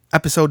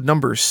episode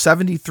number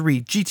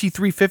 73,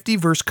 GT350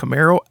 versus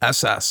Camaro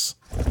SS.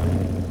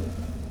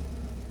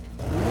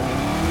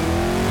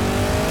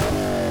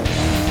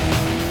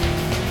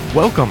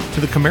 Welcome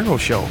to the Camaro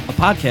Show, a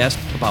podcast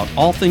about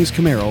all things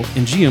Camaro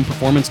and GM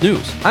performance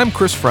news. I'm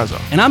Chris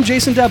Frezza. And I'm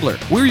Jason Debler.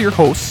 We're your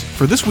hosts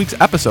for this week's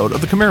episode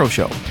of the Camaro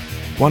Show.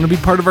 Want to be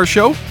part of our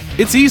show?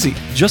 It's easy.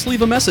 Just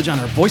leave a message on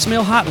our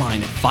voicemail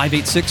hotline at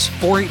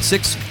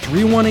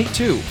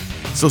 586-486-3182.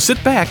 So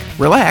sit back,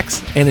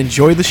 relax, and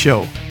enjoy the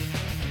show.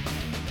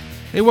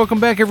 Hey,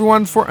 welcome back,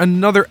 everyone, for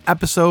another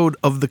episode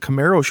of the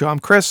Camaro Show. I'm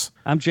Chris.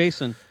 I'm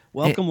Jason.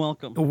 Welcome.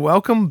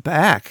 Welcome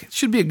back. It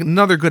should be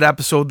another good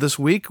episode this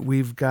week.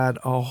 We've got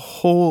a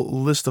whole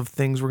list of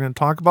things we're going to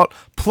talk about,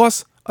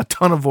 plus a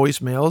ton of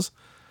voicemails.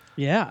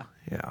 Yeah.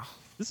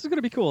 This is going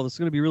to be cool. This is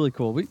going to be really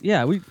cool. We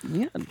had a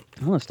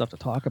ton of stuff to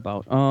talk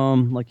about.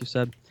 Like you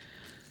said,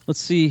 let's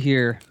see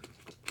here.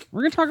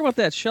 We're going to talk about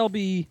that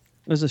Shelby.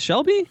 Is it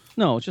Shelby?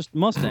 No, it's just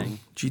Mustang.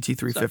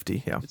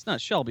 GT350, yeah. It's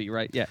not Shelby,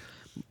 right? Yeah.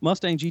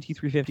 Mustang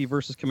GT350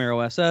 versus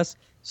Camaro SS.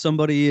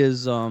 Somebody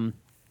is,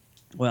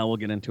 we'll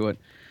get into it.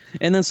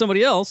 And then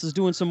somebody else is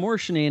doing some more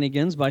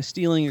shenanigans by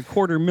stealing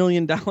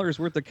 $250,000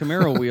 worth of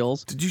Camaro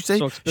wheels. Did you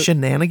say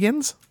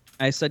shenanigans?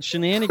 I said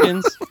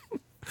shenanigans.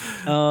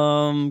 We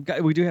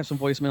do have some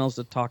voicemails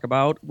to talk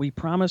about. We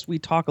promised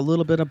we'd talk a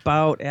little bit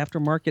about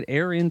aftermarket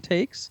air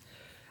intakes,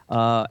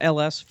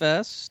 LS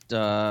Fest,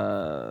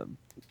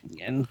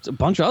 and a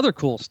bunch of other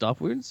cool stuff.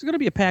 It's going to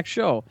be a packed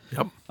show.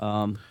 Yep.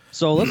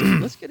 So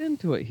let's get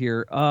into it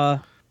here.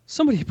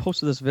 Somebody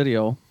posted this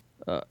video.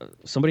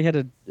 Somebody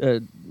had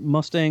a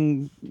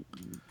Mustang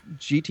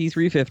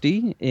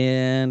GT350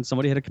 and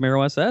somebody had a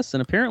Camaro SS,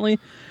 and apparently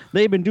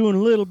they've been doing a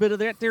little bit of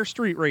that there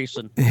street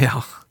racing.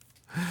 Yeah.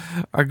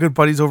 Our good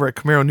buddies over at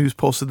Camaro News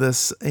posted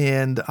this,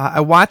 and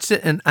I watched it,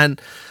 and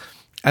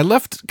I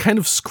left kind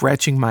of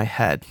scratching my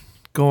head,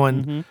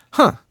 going,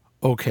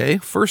 okay.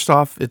 First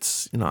off,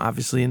 it's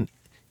obviously an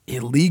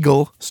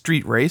illegal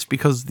street race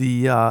because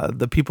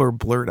the people are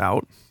blurred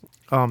out.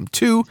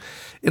 Two,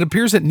 it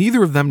appears that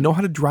neither of them know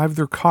how to drive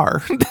their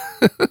car.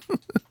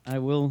 I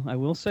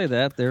will say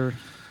that they're.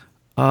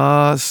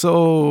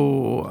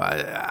 So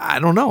I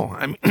don't know.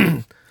 I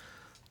mean,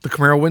 the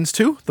Camaro wins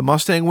two, the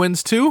Mustang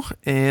wins two,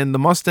 and the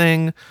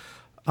Mustang,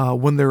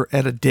 when they're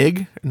at a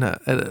dig,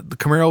 the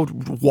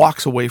Camaro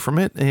walks away from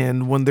it,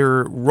 and when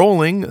they're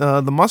rolling,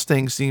 the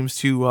Mustang seems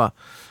to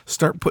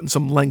start putting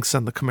some lengths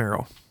on the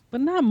Camaro. But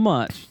not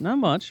much,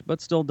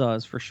 but still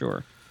does for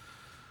sure.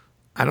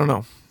 I don't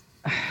know.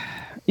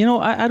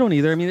 I don't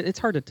either. I mean, it's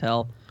hard to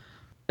tell,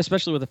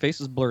 especially with the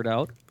faces blurred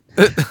out.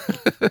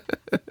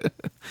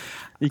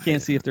 You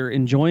can't see if they're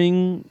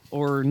enjoying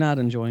or not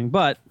enjoying,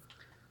 but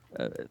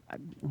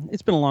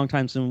it's been a long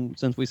time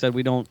since we said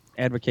we don't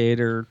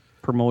advocate or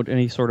promote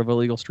any sort of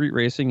illegal street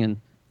racing,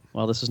 and,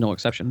 well, this is no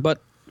exception.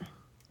 But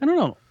I don't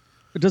know.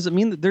 Does it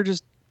mean that they're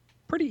just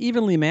pretty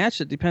evenly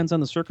matched? It depends on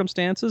the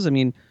circumstances. I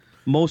mean,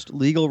 most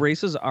legal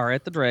races are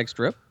at the drag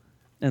strip,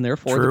 and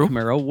therefore True. The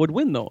Camaro would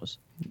win those.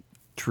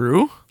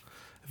 True.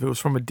 If it was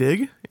from a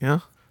dig, yeah,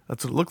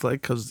 that's what it looked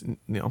like, because,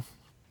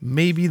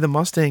 maybe the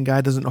Mustang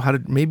guy doesn't know how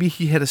to, maybe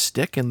he had a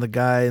stick and the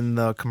guy in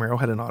the Camaro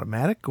had an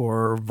automatic,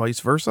 or vice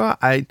versa.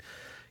 I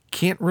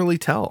can't really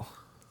tell.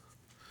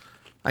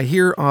 I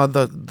hear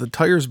the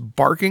tires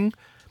barking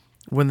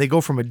when they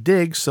go from a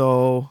dig,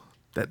 so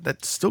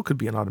that still could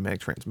be an automatic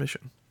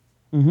transmission.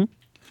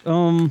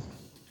 Mm-hmm.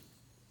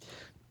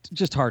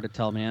 Just hard to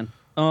tell, man.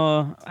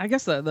 I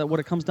guess that what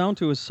it comes down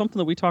to is something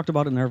that we talked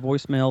about in our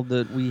voicemail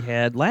that we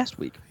had last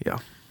week. Yeah.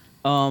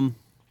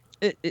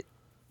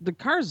 The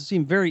cars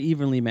seem very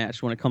evenly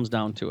matched when it comes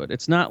down to it.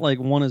 It's not like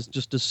one is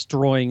just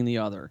destroying the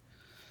other.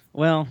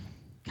 Well,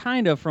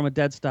 kind of from a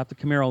dead stop, the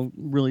Camaro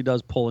really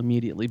does pull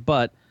immediately,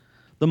 but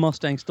the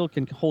Mustang still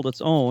can hold its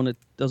own. It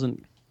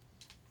doesn't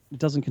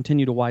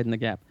continue to widen the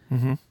gap.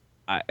 Mm-hmm.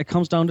 It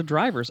comes down to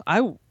drivers.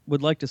 I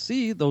would like to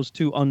see those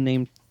two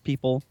unnamed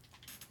people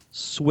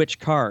switch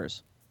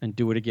cars and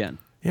do it again.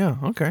 Yeah,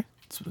 okay.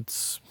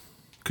 It's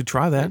could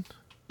try that.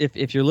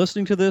 If you're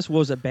listening to this,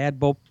 was it Bad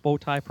Bow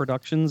Tie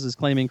Productions is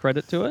claiming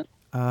credit to it?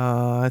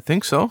 I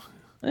think so.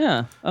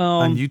 Yeah.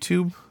 On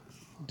YouTube?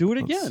 Do it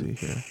again.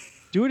 Let's see here.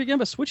 Do it again,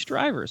 but switch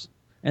drivers.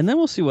 And then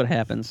we'll see what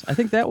happens. I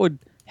think that would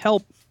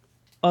help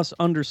us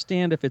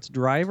understand if it's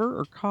driver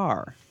or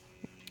car.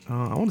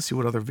 I want to see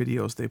what other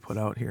videos they put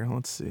out here.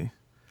 Let's see.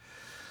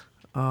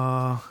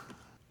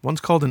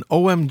 One's called an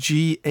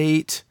OMG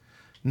 8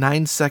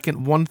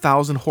 9-second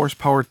 1,000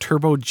 horsepower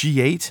turbo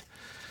G8.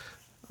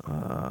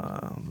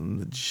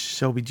 The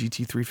Shelby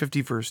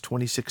GT350 versus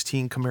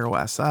 2016 Camaro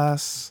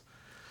SS.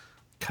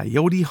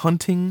 Coyote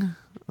hunting.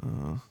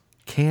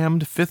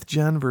 Cammed 5th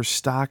gen versus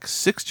stock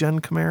 6th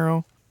gen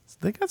Camaro. So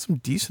they got some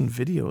decent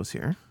videos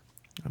here.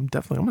 I'm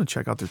going to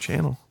check out their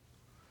channel.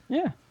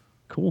 Yeah,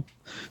 cool.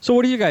 So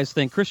what do you guys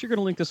think? Chris, you're going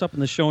to link this up in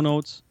the show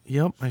notes.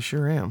 Yep, I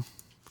sure am.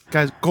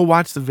 Guys, go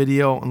watch the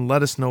video and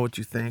let us know what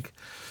you think.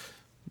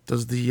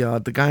 Does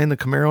the guy in the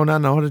Camaro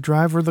not know how to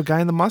drive, or the guy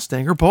in the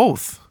Mustang, or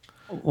both?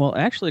 Well,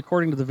 actually,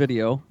 according to the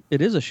video,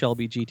 it is a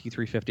Shelby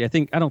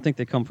GT350. I don't think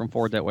they come from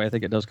Ford that way. I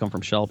think it does come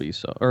from Shelby,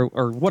 so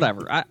or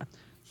whatever.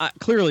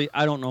 Clearly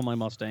I don't know my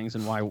Mustangs,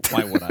 and why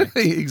would I?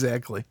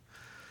 Exactly.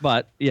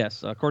 But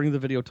yes, according to the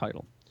video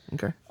title.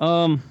 Okay.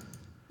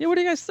 Yeah, what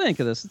do you guys think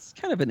of this? It's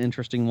kind of an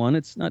interesting one.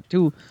 It's not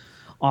too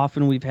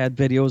often we've had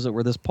videos that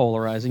were this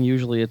polarizing.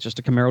 Usually it's just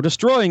a Camaro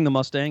destroying the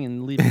Mustang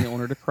and leaving the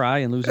owner to cry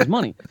and lose his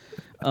money.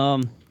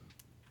 So,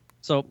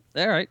 all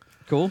right,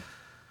 cool.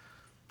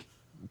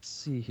 Let's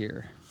see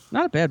here.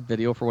 Not a bad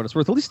video for what it's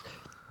worth. At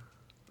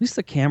least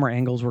the camera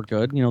angles were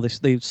good. You know,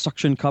 they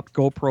suction cupped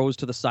GoPros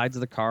to the sides of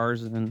the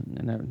cars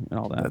and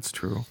all that. That's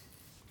true.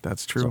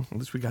 That's true. So, at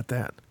least we got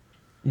that.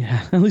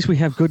 Yeah, at least we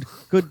have good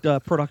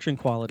production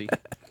quality.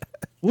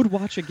 Would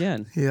watch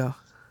again. Yeah.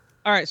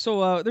 All right,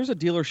 so there's a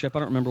dealership. I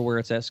don't remember where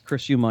it's at.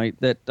 Chris, you might.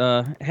 That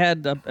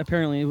had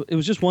apparently it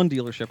was just one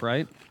dealership,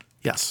 right?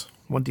 Yes,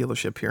 one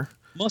dealership here.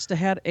 Must have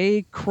had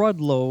a crud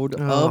load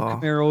of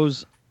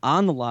Camaros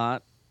on the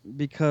lot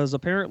because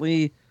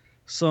apparently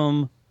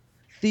some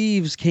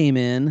thieves came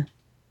in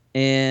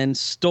and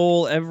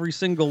stole every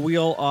single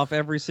wheel off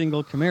every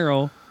single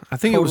Camaro. I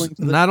think it was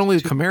not only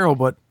the Camaro,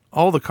 but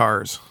all the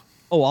cars.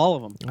 Oh, all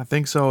of them. I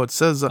think so. It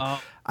says,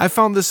 I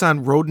found this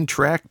on Road and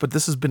Track, but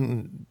this has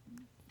been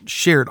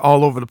shared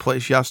all over the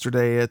place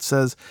yesterday. It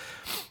says,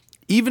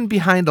 even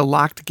behind a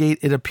locked gate,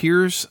 it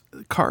appears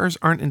cars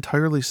aren't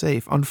entirely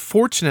safe.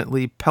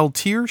 Unfortunately,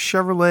 Peltier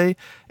Chevrolet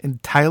in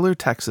Tyler,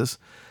 Texas,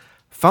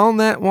 found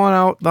that one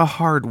out the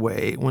hard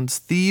way when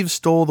thieves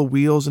stole the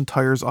wheels and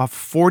tires off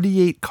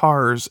 48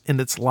 cars in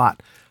its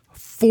lot.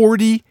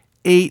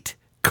 48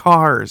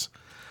 cars.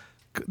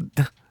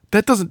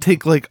 That doesn't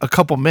take like a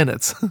couple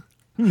minutes.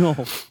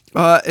 No.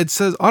 It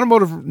says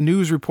Automotive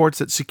News reports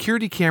that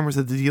security cameras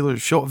at the dealer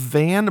show a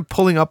van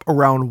pulling up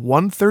around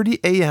 1:30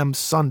 a.m.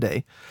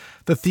 Sunday.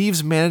 The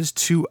thieves managed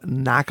to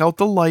knock out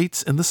the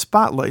lights and the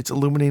spotlights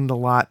illuminating the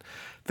lot,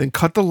 then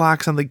cut the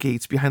locks on the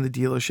gates behind the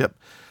dealership.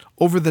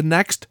 Over the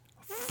next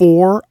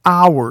 4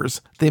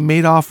 hours, they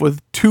made off with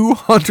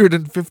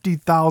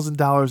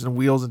 $250,000 in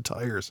wheels and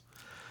tires.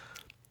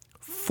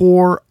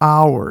 4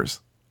 hours.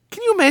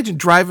 Can you imagine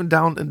driving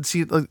down and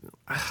see like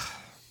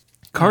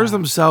cars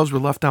themselves were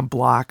left on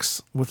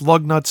blocks with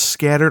lug nuts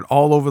scattered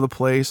all over the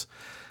place.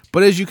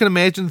 But as you can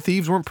imagine,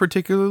 thieves weren't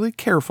particularly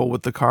careful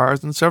with the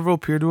cars, and several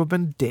appear to have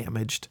been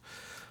damaged.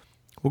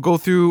 We'll go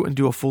through and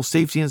do a full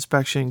safety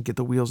inspection, get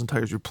the wheels and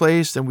tires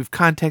replaced, and we've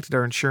contacted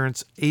our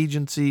insurance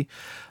agency.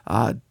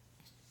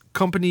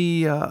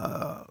 Company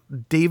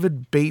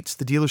David Bates,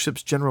 the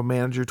dealership's general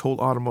manager,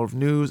 told Automotive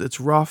News, "It's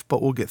rough, but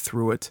we'll get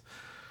through it."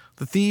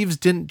 The thieves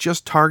didn't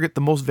just target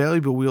the most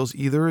valuable wheels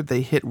either.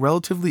 They hit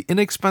relatively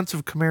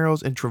inexpensive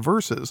Camaros and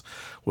Traverses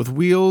with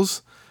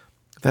wheels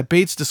that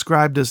Bates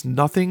described as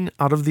nothing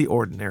out of the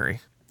ordinary.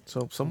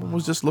 So someone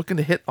was just looking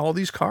to hit all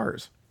these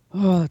cars.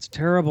 Oh, that's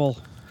terrible.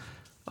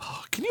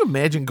 Oh, can you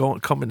imagine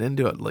coming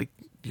into it like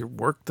your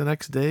work the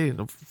next day and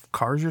the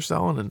cars you're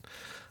selling? And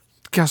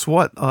guess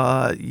what?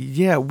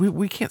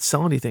 We can't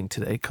sell anything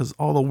today because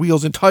all the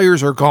wheels and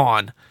tires are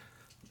gone.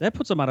 That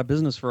puts them out of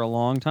business for a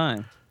long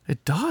time.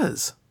 It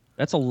does.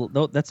 That's a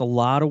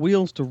lot of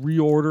wheels to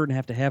reorder and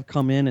have to have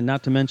come in, and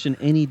not to mention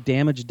any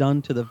damage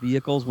done to the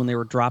vehicles when they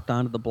were dropped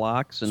onto the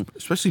blocks, and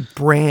especially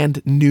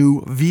brand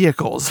new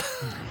vehicles.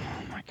 Oh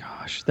my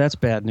gosh, that's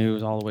bad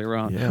news all the way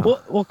around. Yeah.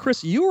 Well,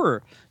 Chris, you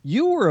were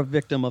a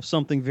victim of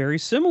something very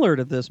similar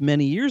to this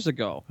many years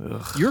ago.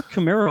 Ugh. Your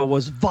Camaro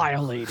was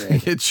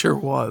violated. It sure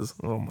was.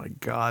 Oh my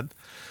God.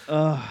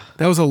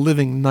 That was a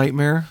living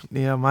nightmare.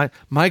 Yeah,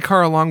 my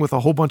car, along with a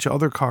whole bunch of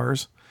other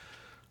cars,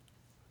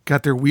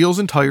 got their wheels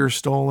and tires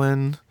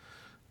stolen.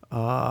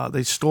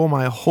 They stole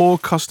my whole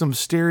custom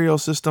stereo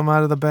system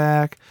out of the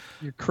back.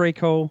 Your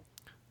Craco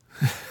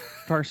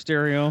car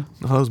stereo.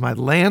 No, that was my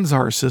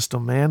Lanzar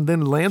system, man.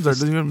 Then Lanzar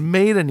isn't even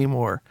made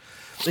anymore.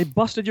 They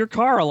busted your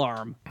car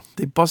alarm.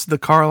 They busted the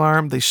car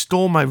alarm. They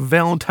stole my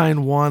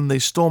Valentine 1. They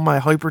stole my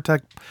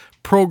Hypertech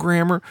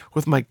programmer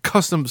with my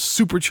custom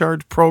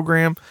supercharged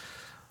program.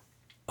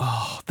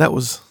 Oh, that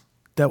was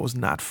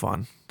not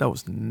fun. That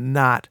was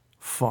not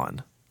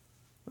fun.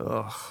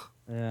 Ugh.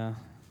 Yeah,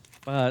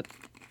 but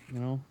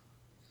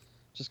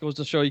just goes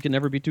to show you can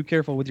never be too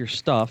careful with your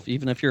stuff,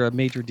 even if you're a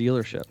major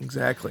dealership.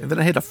 Exactly. And then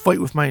I had to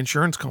fight with my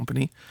insurance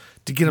company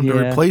to get them to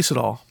replace it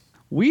all.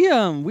 We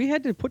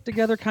had to put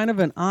together kind of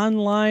an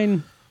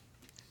online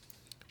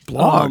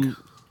blog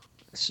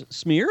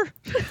smear.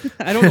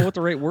 I don't know what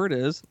the right word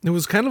is. It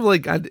was kind of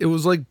like it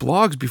was like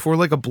blogs before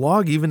like a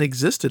blog even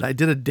existed. I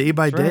did a day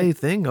by day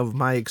thing of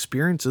my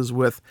experiences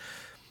with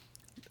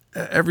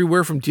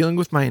everywhere from dealing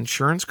with my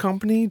insurance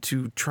company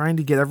to trying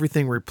to get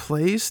everything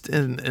replaced,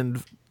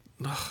 and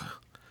it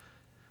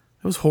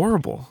was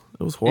horrible.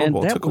 It was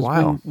horrible. It took a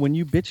while. When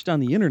you bitched on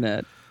the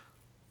internet,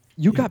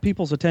 you got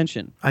people's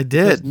attention. I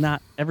did.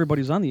 Not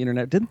everybody's on the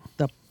internet. Didn't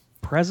the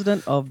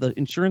president of the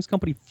insurance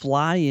company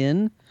fly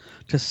in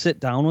to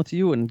sit down with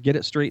you and get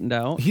it straightened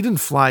out? He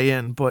didn't fly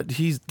in, but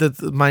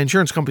my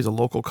insurance company's a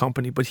local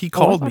company, but he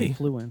called me. He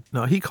flew in.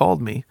 No, he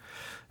called me,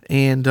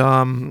 and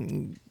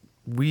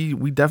we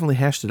definitely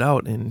hashed it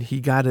out, and he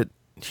got it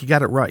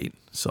right.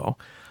 So,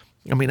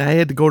 I mean, I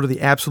had to go to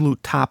the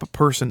absolute top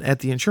person at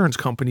the insurance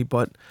company,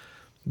 but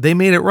they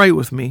made it right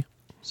with me.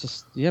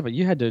 Just, yeah, but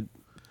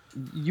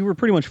you were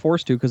pretty much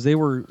forced to, because they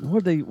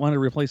wanted to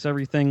replace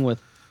everything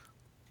with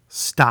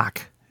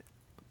stock.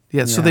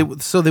 Yeah,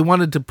 so they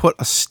wanted to put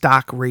a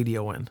stock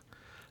radio in.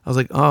 I was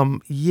like,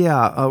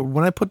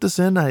 when I put this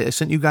in, I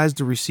sent you guys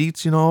the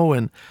receipts,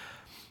 and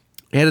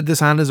added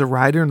this on as a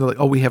rider, and they're like,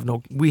 oh, we have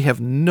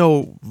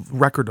no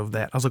record of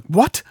that. I was like,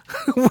 what?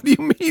 What do you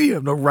mean you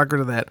have no record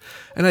of that?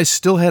 And I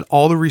still had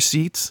all the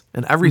receipts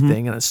and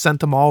everything, and I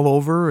sent them all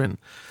over, and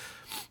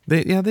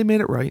they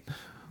made it right.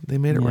 They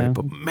made it right,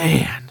 but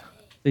man,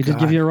 they did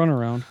give you a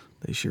runaround.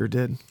 They sure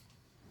did.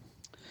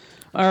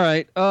 All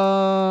right,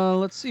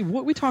 let's see.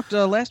 What we talked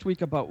last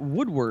week about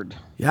Woodward.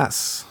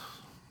 Yes.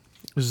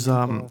 There's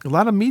a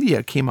lot of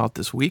media came out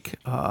this week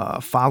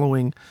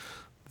following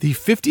the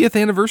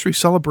 50th anniversary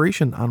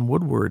celebration on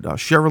Woodward.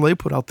 Chevrolet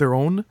put out their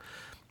own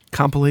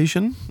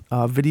compilation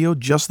video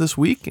just this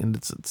week, and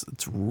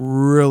it's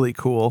really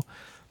cool.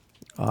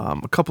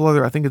 A couple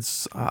other, I think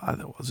it's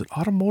was it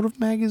Automotive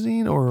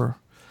Magazine, or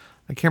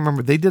I can't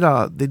remember. They did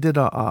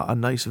a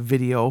nice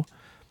video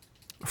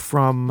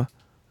from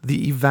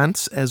the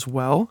events as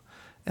well.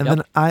 And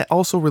then I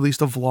also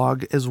released a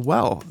vlog as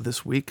well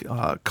this week,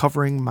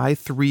 covering my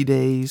 3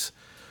 days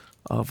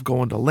of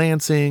going to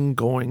Lansing,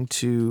 going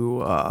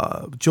to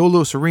Joe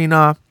Louis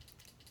Arena,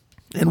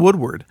 and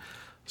Woodward.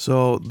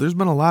 So there's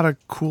been a lot of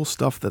cool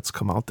stuff that's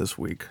come out this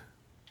week.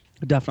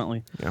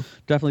 Definitely. Yeah.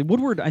 Definitely.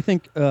 Woodward, I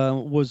think,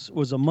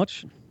 was a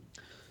much...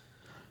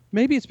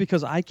 Maybe it's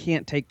because I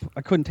couldn't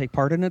take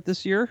part in it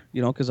this year,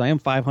 because I am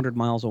 500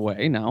 miles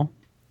away now.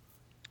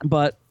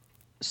 But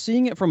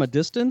seeing it from a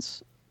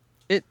distance,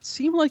 it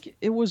seemed like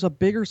it was a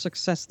bigger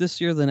success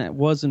this year than it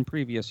was in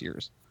previous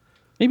years.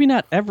 Maybe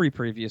not every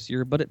previous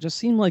year, but it just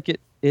seemed like it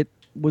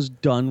was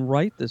done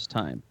right this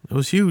time. It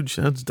was huge.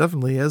 That's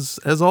definitely, as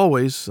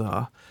always,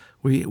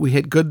 we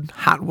had good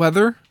hot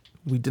weather.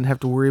 We didn't have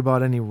to worry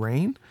about any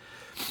rain,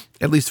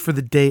 at least for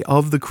the day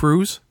of the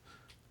cruise,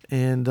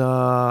 and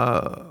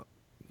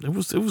it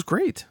was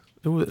great.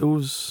 It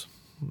was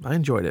I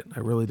enjoyed it. I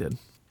really did.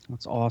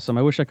 That's awesome.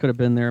 I wish I could have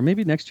been there.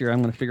 Maybe next year I'm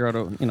going to figure out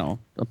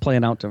a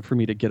plan out for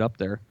me to get up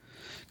there,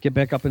 get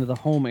back up into the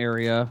home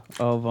area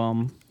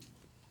of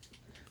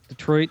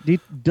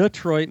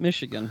Detroit,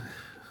 Michigan.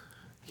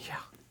 Yeah.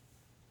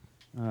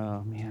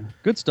 Oh man,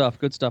 good stuff.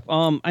 Good stuff.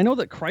 I know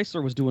that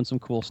Chrysler was doing some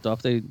cool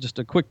stuff. Just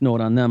a quick note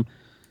on them.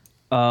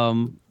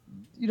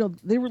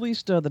 They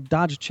released the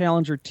Dodge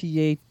Challenger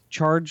TA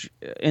Charge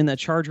and the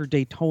Charger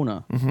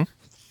Daytona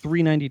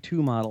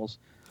 392 models.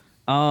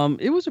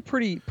 It was a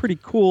pretty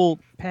cool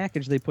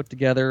package they put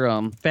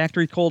together.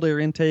 Factory cold air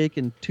intake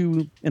and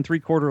 2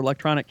 3/4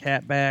 electronic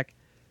catback,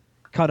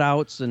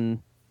 cutouts,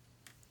 and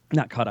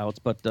not cutouts,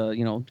 but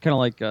kind of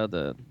like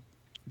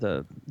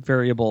the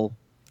variable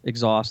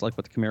exhaust, like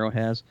what the Camaro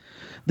has.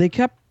 They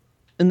kept,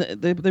 and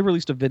they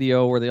released a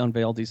video where they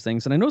unveiled these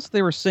things, and I noticed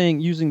they were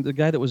saying, using the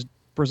guy that was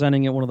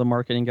presenting it, one of the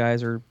marketing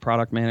guys or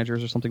product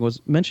managers or something,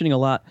 was mentioning a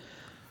lot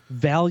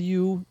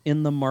value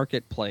in the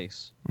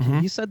marketplace.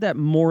 He said that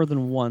more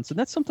than once, and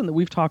that's something that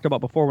we've talked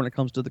about before when it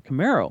comes to the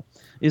Camaro,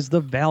 is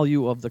the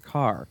value of the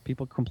car.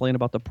 People complain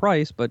about the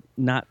price, but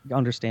not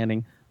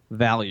understanding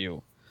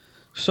value.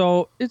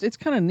 So it's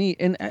kind of neat,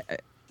 and I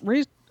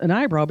raised an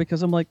eyebrow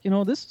because I'm like,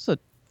 this is a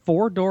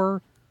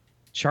 4-door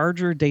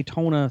Charger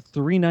Daytona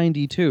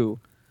 392.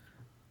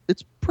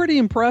 It's pretty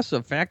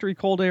impressive, factory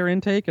cold air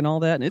intake and all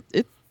that, and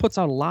it puts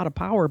out a lot of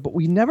power, but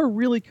we never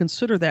really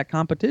consider that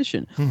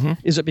competition.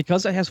 Is it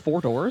because it has 4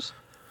 doors?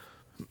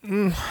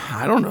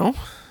 I don't know.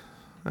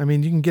 I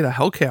mean, you can get a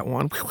Hellcat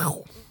one.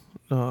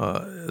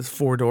 It's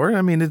 4-door.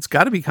 I mean, it's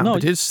got to be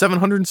competition. It's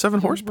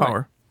 707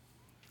 horsepower.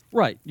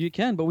 Right, you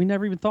can, but we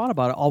never even thought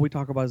about it. All we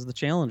talk about is the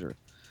Challenger.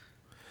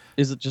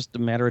 Is it just a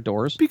matter of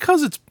doors?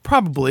 Because it's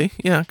probably,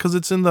 because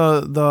it's in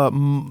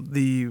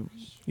the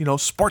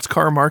sports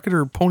car market,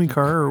 or pony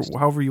car, or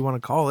however you want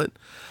to call it.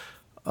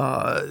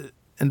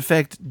 In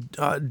fact,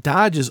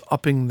 Dodge is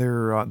upping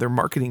their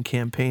marketing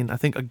campaign, I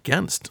think,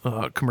 against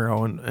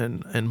Camaro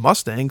and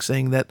Mustang,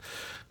 saying that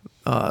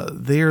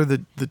they are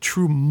the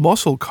true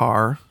muscle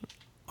car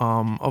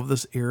of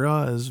this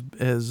era, as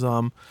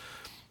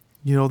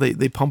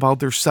they pump out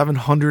their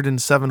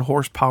 707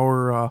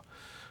 horsepower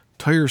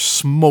tire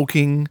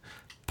smoking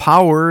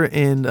power.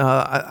 And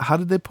how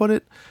did they put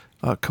it?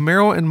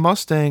 Camaro and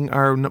Mustang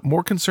are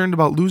more concerned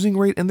about losing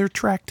weight and their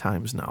track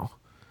times now.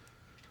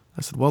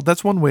 I said, well,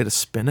 that's one way to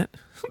spin it.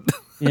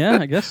 Yeah,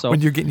 I guess so.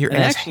 When you're getting your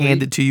ass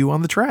handed to you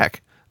on the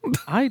track.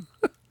 I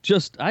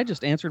just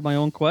answered my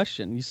own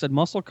question. You said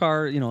muscle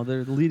car,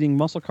 they're the leading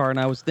muscle car, and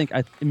I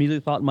immediately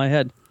thought in my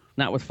head,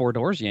 not with 4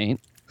 doors, you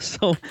ain't.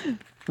 So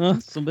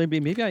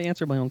maybe I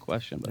answered my own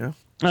question. But yeah.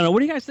 I don't know. What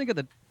do you guys think of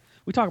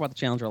we talk about the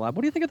Challenger a lot.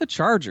 What do you think of the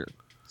Charger?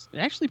 It's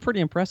actually pretty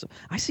impressive.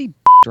 I see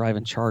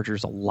driving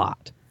Chargers a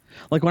lot.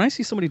 Like when I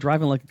see somebody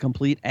driving like a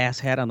complete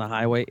asshat on the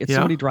highway, it's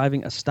somebody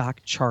driving a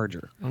stock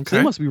Charger. Okay. So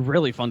it must be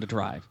really fun to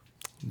drive.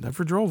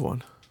 Never drove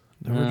one.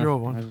 Never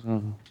drove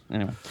one.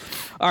 Anyway.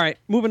 All right,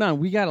 moving on.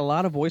 We got a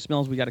lot of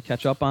voicemails we got to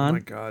catch up on. Oh, my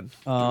God.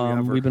 Do we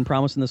ever? We've been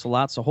promising this a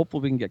lot, so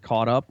hopefully we can get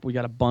caught up. We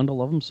got a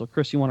bundle of them. So,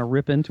 Chris, you want to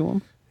rip into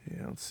them?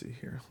 Yeah, let's see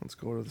here. Let's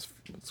go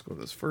to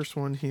this first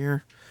one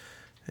here.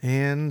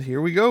 And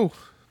here we go.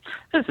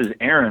 This is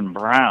Aaron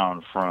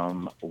Brown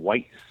from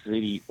White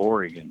City,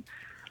 Oregon.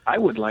 I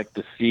would like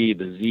to see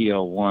the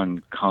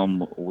ZL1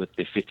 come with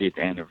the 50th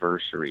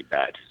anniversary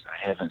badges.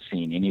 I haven't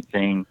seen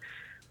anything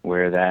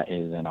where that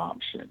is an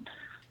option.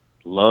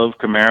 Love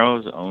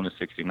Camaros, own a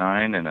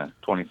 69 and a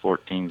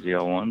 2014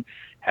 ZL1.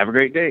 Have a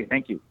great day.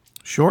 Thank you.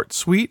 Short,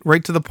 sweet,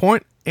 right to the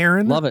point.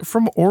 Aaron Love it.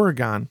 from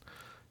Oregon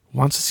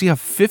wants to see a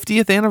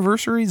 50th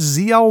anniversary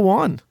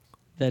ZL1.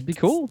 That'd be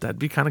cool. That'd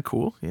be kind of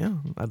cool. Yeah,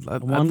 I'd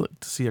like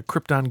to see a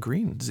Krypton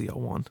Green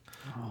ZL1.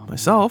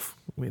 Myself,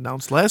 we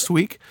announced last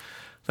week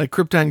that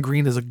Krypton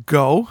Green is a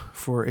go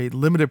for a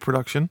limited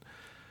production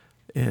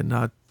in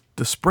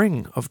the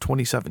spring of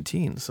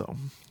 2017. So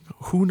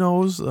who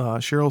knows?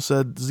 Cheryl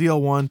said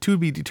ZL1 to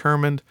be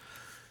determined,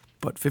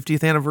 but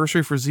 50th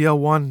anniversary for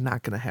ZL1,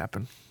 not going to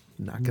happen.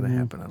 Not going to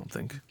happen, I don't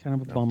think. Kind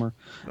of a bummer.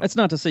 That's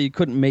not to say you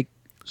couldn't make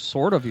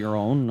sort of your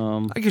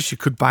own. I guess you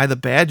could buy the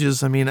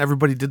badges. I mean,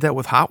 everybody did that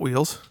with Hot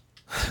Wheels.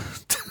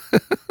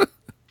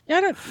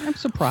 Yeah, I'm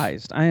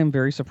surprised. I am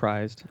very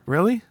surprised.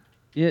 Really?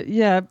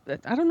 Yeah.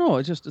 I don't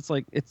know.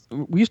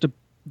 We used to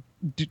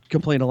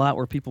complain a lot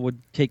where people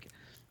would take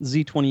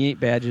Z28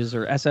 badges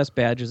or SS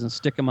badges and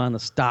stick them on the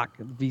stock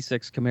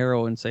V6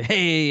 Camaro and say,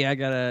 "Hey, I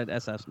got an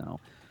SS now."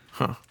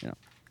 Huh.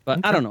 But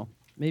Okay. I don't know.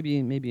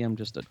 Maybe I'm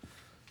just a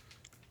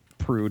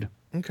prude.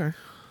 Okay.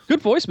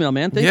 Good voicemail,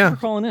 man. Thank you for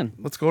calling in.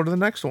 Let's go to the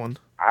next one.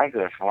 I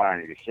just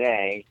wanted to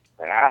say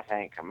that I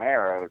think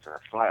Camaros are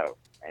slow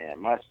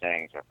and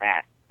Mustangs are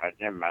fast. But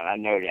never mind, I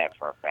know that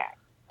for a fact.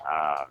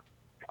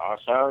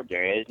 Also,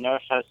 there is no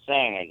such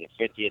thing as a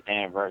 50th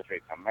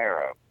anniversary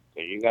Camaro.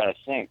 So you got to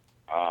think,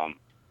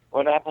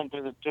 what happened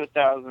to the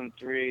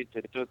 2003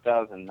 to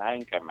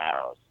 2009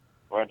 Camaros?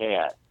 Where they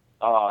at?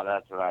 Oh,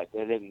 that's right.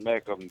 They didn't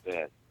make them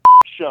the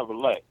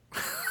Chevrolet.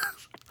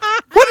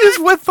 What is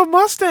with the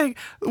Mustang?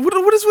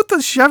 What is with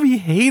the Chevy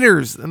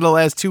haters in the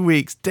last 2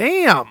 weeks?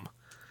 Damn.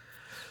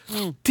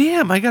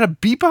 Damn, I got to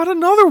beep out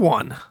another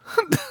one.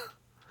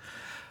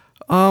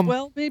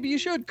 Well, maybe you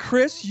should,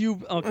 Chris.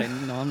 Okay?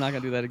 No, I'm not gonna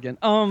do that again.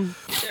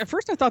 At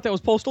first I thought that was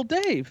Postal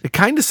Dave. It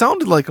kind of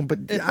sounded like him, but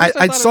I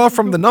thought saw it was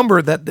from the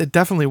number that it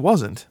definitely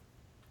wasn't.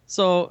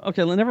 So,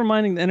 okay, never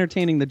minding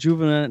entertaining the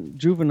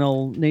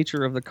juvenile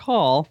nature of the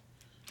call.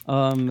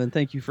 And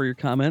thank you for your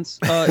comments.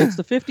 It's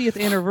the 50th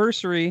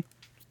anniversary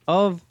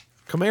of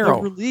Camaro.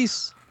 the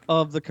release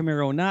of the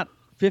Camaro, not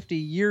 50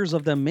 years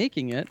of them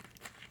making it.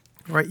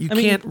 Right, you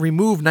can't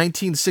remove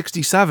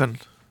 1967.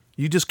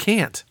 You just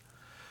can't.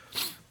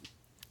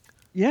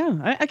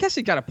 Yeah, I guess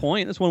you got a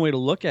point. That's one way to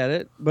look at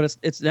it. But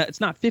it's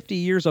not 50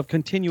 years of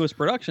continuous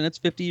production. It's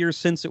 50 years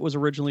since it was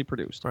originally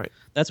produced. Right.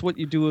 That's what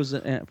you do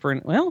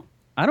well,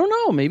 I don't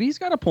know. Maybe he's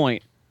got a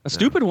point. A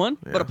stupid one,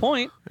 but a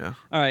point. Yeah.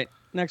 All right,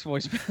 next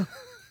voicemail.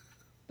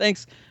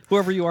 Thanks,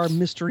 whoever you are,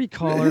 mystery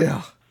caller.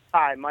 Yeah.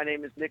 Hi, my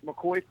name is Nick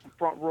McCoy from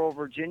Front Royal,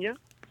 Virginia.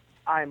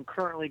 I am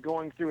currently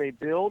going through a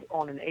build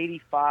on an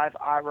 85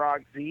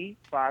 IROC Z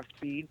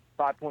 5-speed,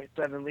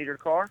 5.7-liter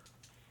car,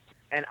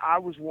 and I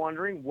was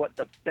wondering what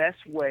the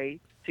best way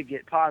to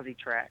get posi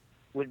track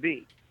would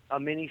be, a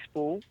mini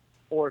spool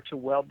or to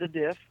weld the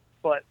diff,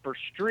 but for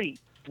street,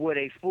 would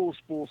a full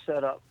spool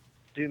setup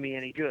do me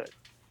any good?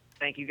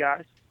 Thank you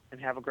guys, and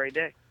have a great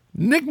day.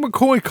 Nick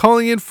McCoy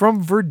calling in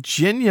from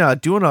Virginia,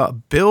 doing a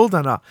build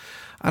on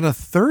a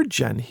third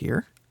gen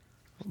here.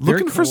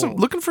 Looking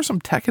for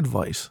some tech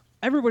advice.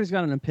 Everybody's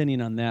got an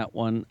opinion on that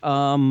one.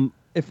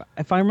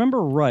 If I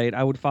remember right,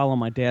 I would follow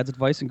my dad's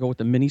advice and go with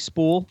the mini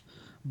spool.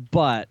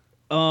 But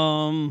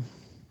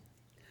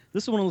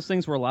this is one of those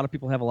things where a lot of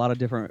people have a lot of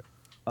different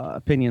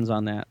opinions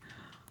on that.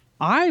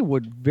 I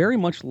would very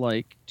much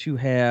like to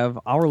have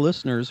our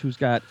listeners, who's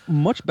got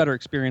much better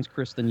experience,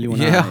 Chris, than you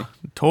and I,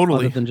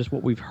 totally, other than just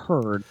what we've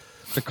heard,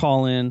 to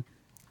call in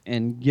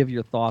and give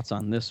your thoughts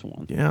on this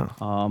one. Yeah.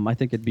 I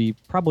think it'd be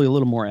probably a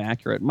little more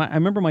accurate. I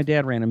remember my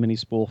dad ran a mini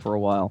spool for a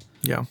while.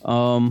 Yeah.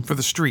 For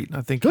the street.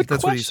 I think that's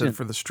question. what he said,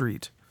 for the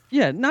street.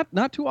 Yeah,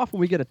 not too often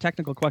we get a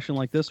technical question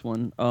like this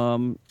one.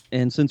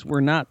 And since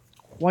we're not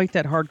quite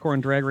that hardcore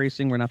in drag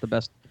racing, we're not the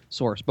best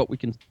source, but we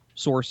can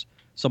source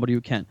somebody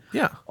who can.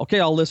 Yeah.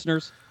 Okay, all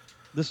listeners,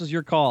 this is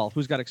your call.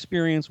 Who's got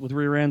experience with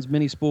rear ends,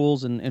 mini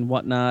spools, and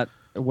whatnot,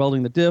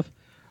 welding the diff?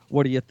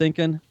 What are you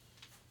thinking?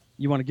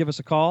 You want to give us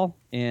a call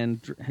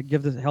and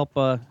help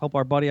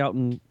our buddy out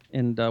and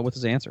with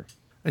his answer.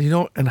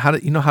 And how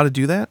to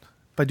do that?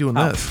 By doing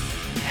this.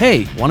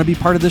 Hey, want to be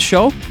part of this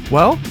show?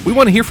 Well, we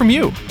want to hear from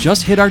you.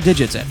 Just hit our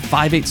digits at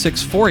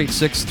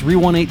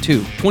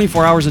 586-486-3182,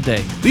 24 hours a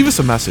day. Leave us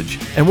a message,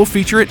 and we'll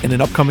feature it in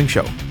an upcoming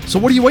show. So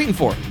what are you waiting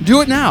for?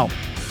 Do it now.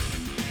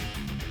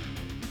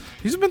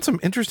 These have been some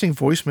interesting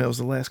voicemails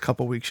the last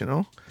couple weeks,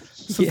 Some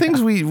Yeah.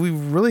 things we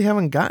really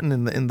haven't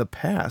gotten in the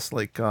past,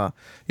 like the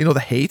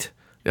hate.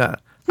 Yeah.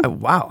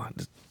 Wow.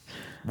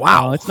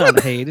 Oh, it's not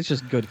hate. It's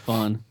just good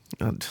fun.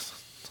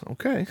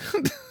 Okay.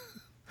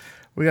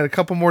 We got a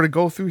couple more to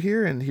go through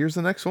here, and here's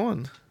the next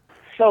one.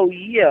 So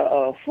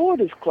full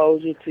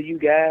disclosure to you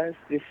guys,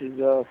 this is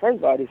first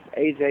of all, this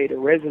is AJ, the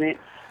resident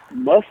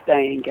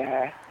Mustang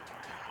guy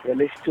that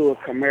listens to a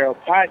Camaro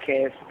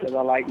podcast because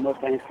I like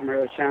Mustangs,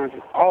 Camaro,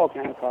 Challengers, all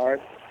kind of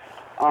cars.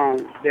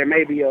 There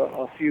may be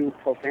a few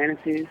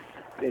profanities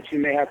that you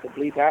may have to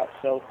bleep out,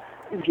 so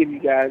just give you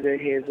guys a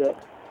heads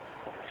up.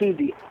 To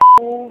the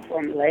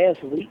from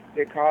last week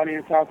that called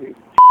in talking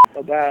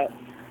about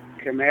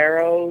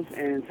Camaros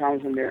and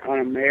telling them they're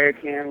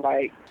un-American,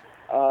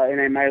 and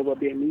they might as well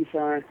be a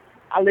Nissan.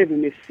 I live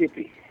in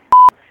Mississippi,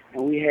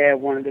 and we have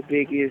one of the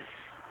biggest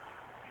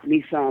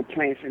Nissan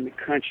plants in the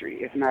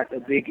country, if not the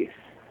biggest.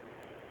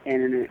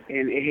 And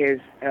it has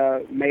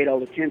made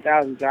over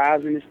 10,000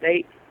 jobs in the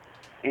state.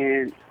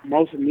 And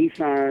most of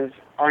Nissans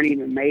aren't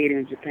even made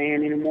in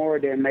Japan anymore.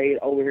 They're made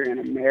over here in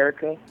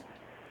America.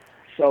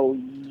 So,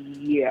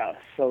 I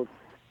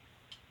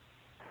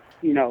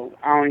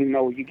don't even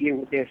know what you're getting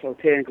with that. So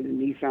technically,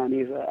 Nissan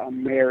is an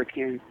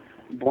American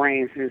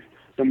brand since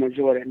the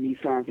majority of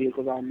Nissan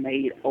vehicles are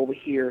made over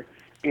here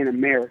in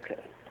America.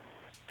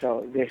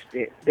 So that's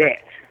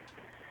that.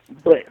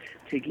 But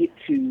to get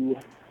to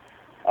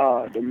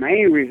the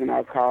main reason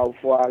I called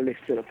before I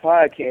listen to the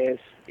podcast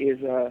is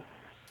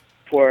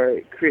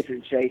for Chris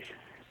and Jason.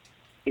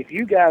 If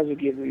you guys were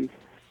given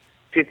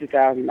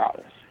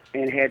 $50,000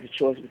 and had the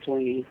choice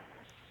between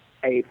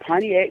a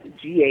Pontiac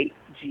G8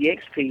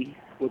 GXP,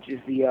 which is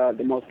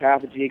the most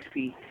powerful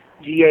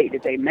G8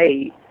 that they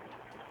made,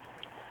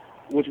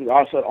 which was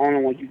also the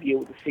only one you get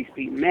with the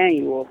 6-speed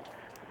manual,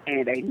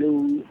 and a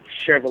new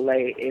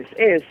Chevrolet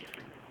SS,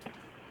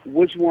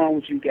 which one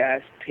would you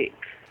guys pick?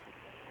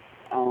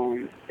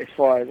 As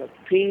far as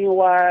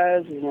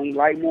opinion-wise, which one you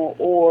like more,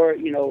 or,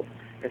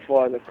 as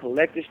far as a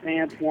collector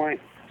standpoint,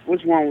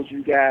 which one would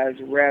you guys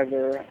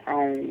rather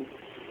own?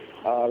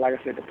 Like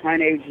I said, the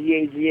Pontiac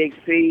G8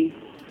 GXP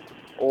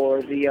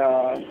or the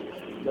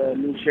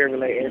new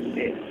Chevrolet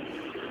SS?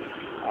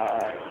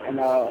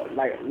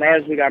 Like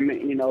last week,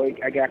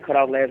 I got cut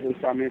off last week,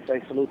 so I'm going to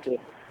say salute to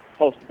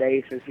Host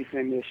Dave since he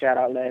sent me a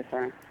shout-out last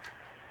time.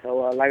 So,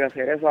 like I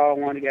said, that's all I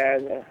wanted,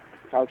 guys.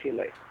 Talk to you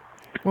later.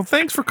 Well,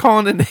 thanks for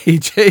calling in,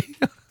 AJ.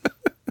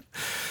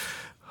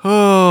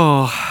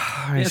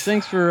 Yeah,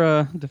 thanks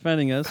for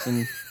defending us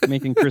and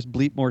making Chris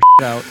bleep more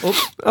out.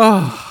 Oops.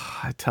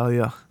 I tell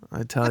you.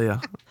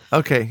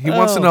 Okay, he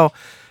wants to know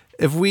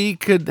if we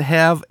could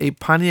have a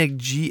Pontiac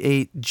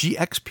G8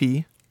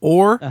 GXP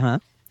or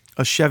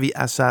a Chevy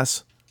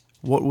SS,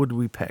 what would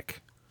we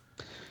pick?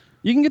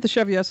 You can get the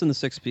Chevy SS in the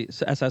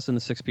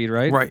 6-speed,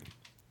 right? Right.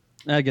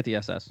 I get the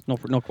SS,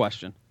 no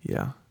question.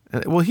 Yeah.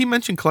 Well, he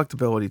mentioned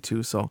collectability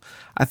too, so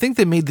I think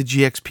they made the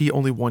GXP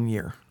only 1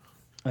 year.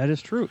 That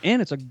is true,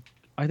 and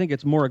I think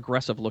it's more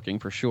aggressive looking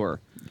for sure.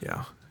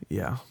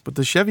 Yeah. But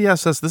the Chevy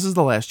SS, this is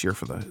the last year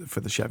for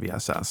the Chevy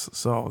SS,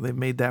 so they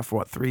made that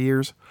for 3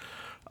 years.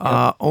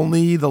 Yep.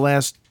 Only the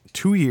last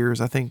 2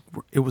 years, I think,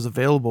 it was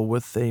available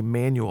with a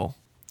manual.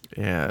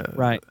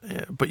 Right.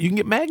 But you can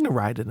get Magna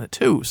Ride in it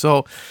too.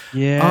 So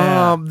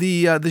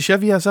the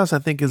Chevy SS, I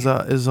think, is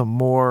a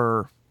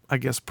more, I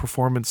guess,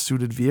 performance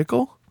suited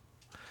vehicle.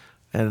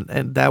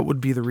 And that would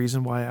be the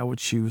reason why I would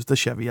choose the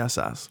Chevy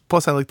SS.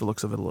 Plus, I like the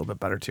looks of it a little bit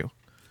better, too.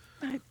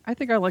 I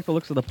think I like the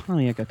looks of the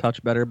Pontiac a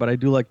touch better, but I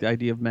do like the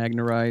idea of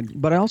Magna Ride.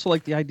 But I also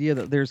like the idea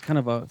that there's kind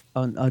of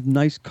a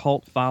nice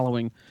cult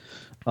following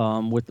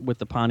with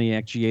the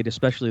Pontiac G8,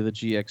 especially the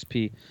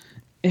GXP.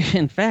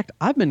 In fact,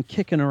 I've been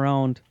kicking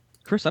around,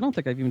 Chris, I don't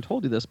think I've even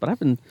told you this, but I've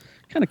been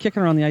kind of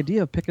kicking around the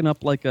idea of picking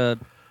up like a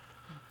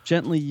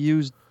gently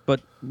used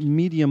but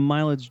medium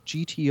mileage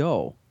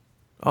GTO.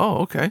 Oh,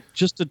 okay.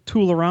 Just to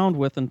tool around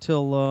with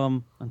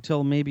until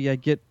maybe I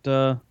get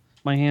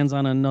my hands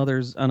on a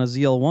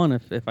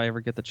ZL1 if I ever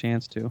get the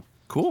chance to.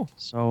 Cool.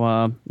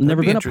 So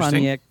never been a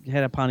Pontiac,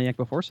 had a Pontiac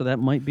before, so that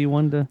might be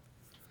one to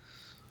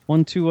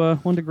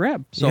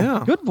grab.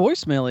 So good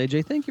voicemail,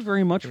 AJ. Thank you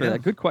very much for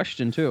that. Good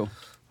question too.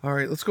 All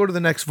right, let's go to the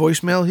next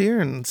voicemail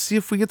here and see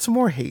if we get some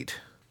more hate.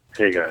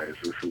 Hey guys,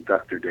 this is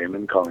Dr.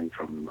 Damon calling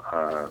from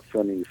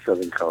sunny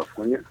Southern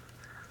California.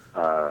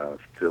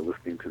 Still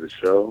listening to the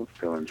show,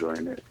 still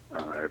enjoying it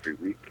every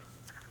week.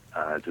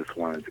 I just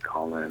wanted to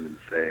call in and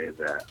say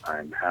that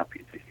I'm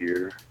happy to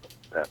hear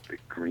that the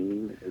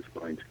green is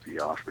going to be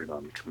offered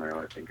on the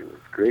Camaro. I think it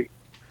was great.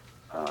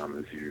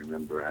 As you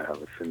remember, I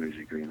have a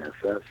Synergy Green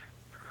SS.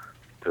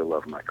 Still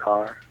love my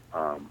car.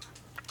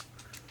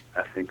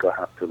 I think I'll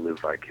have to live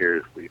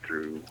vicariously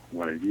through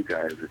one of you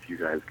guys if you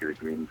guys get a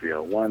green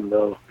ZL1,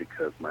 though,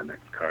 because my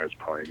next car is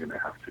probably going to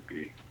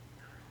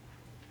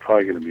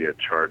be a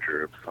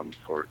Charger of some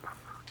sort.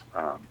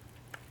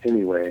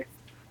 Anyway,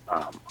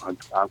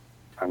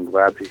 I'm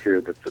glad to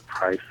hear that the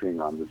pricing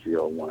on the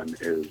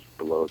ZL1 is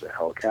below the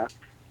Hellcat.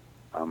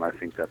 I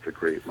think that's a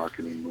great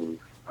marketing move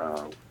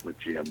with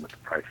GM with the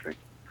pricing.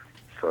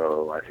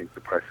 So I think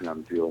the pricing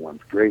on the ZL1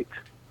 is great.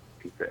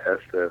 I think the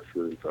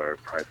SSs are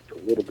priced a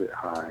little bit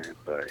high,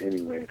 but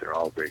anyway, they're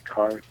all great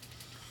cars.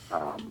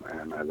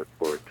 And I look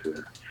forward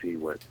to see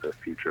what the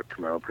future of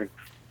Camaro brings.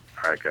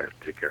 All right, guys.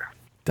 Take care.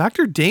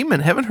 Dr. Damon,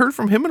 haven't heard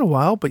from him in a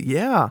while, but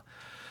yeah,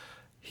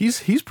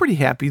 he's pretty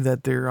happy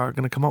that they're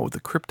going to come out with the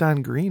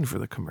Krypton Green for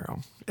the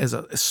Camaro as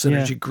a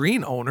Synergy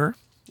Green owner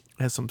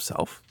as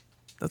himself.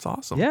 That's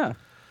awesome. Yeah.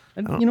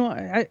 And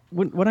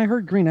when I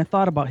heard Green, I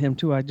thought about him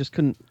too. I just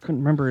couldn't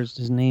remember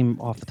his name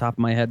off the top of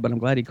my head, but I'm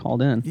glad he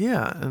called in.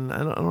 Yeah, and I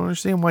don't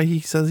understand why he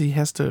says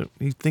he's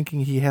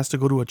thinking he has to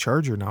go to a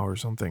Charger now or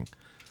something.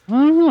 I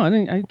don't know. I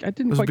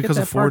didn't Was quite it because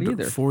get of that part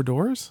either. 4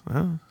 doors?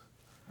 Oh.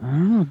 I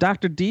don't know.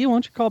 Dr. D, why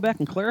don't you call back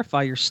and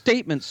clarify your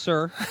statement,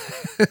 sir?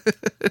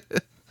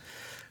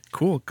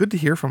 Cool. Good to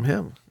hear from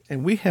him.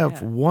 And we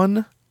have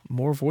one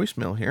more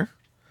voicemail here.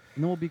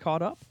 And then we'll be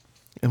caught up?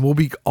 And we'll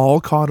be all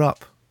caught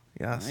up.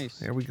 Yes. Nice.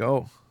 There we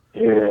go.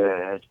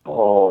 It's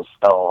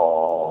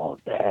Postal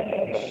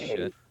Day.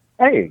 Shit.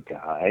 Hey,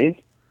 guys.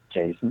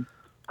 Jason,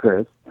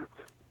 Chris,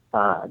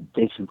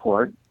 Jason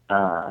Port,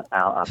 Al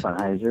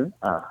Oppenheiser,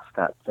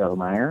 Scott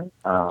Feldmeyer,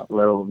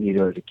 Little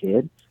Vito as a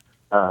kid.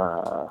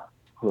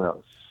 Who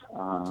else?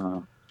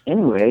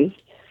 Anyways,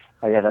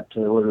 I got up to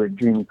the Woodward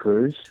Dream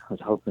Cruise. I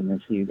was hoping to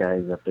see you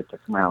guys up at the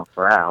Camaro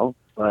Corral,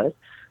 but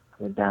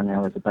I was down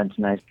there with a bunch of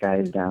nice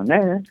guys down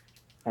there.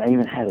 I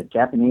even had a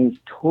Japanese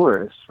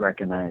tourist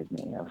recognize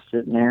me. I was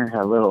sitting there,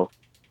 had a little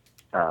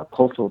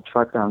postal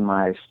truck on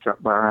my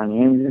strut bar on the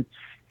engine,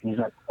 and he's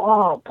like,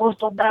 "Oh,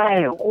 Postal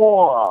Day,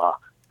 oh!"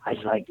 I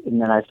was like,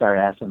 and then I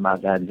started asking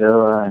about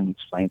Godzilla, and he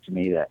explained to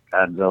me that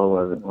Godzilla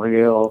wasn't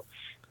real.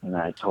 And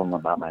I told him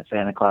about my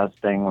Santa Claus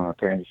thing when my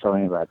parents told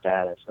me about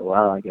that. I said,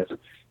 well, I guess,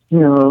 I'm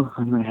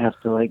going to have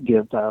to,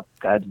 give up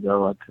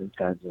Godzilla because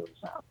Godzilla's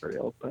not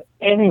real. But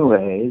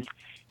anyways,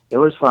 it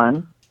was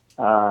fun.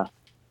 I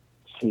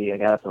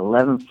got up at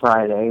 11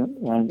 Friday,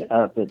 went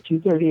up at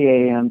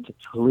 2:30 a.m. to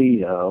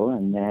Toledo,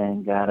 and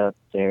then got up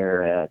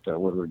there at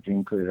Woodward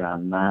Dream Cruise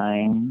around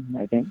 9,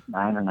 I think,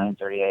 9 or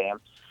 9:30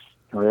 a.m.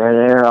 And we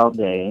were there all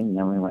day, and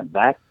then we went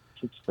back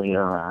to Toledo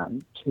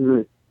around 2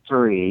 or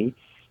 3.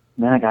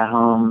 And then I got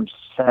home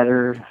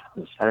Saturday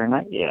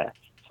night, yeah.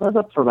 So I was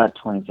up for about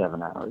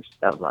 27 hours.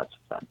 That was lots of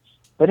fun.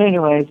 But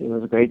anyways, it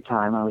was a great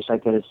time. I wish I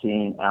could have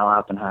seen Al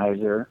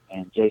Oppenheiser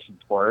and Jason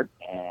Port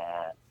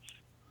and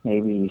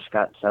maybe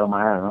Scott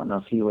Selmeyer. I don't know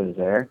if he was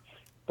there.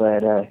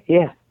 But,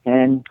 yeah.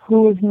 And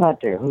who was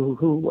not there? Who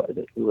was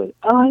it?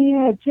 Oh,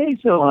 yeah,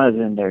 Jason was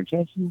in there.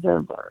 Jason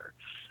Dunbar.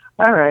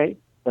 All right.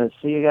 Let's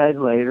see you guys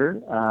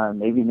later.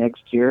 Maybe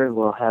next year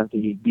we'll have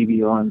the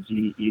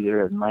BBOMG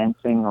either in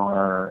Lansing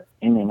or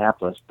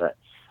Indianapolis, but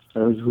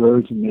those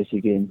roads in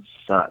Michigan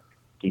suck.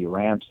 The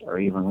ramps are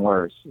even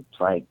worse. It's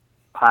like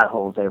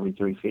potholes every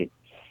 3 feet.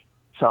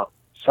 So,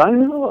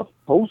 signing off,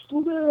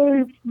 Postal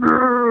Dave.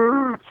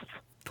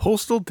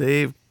 Postal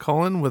Dave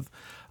calling with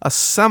a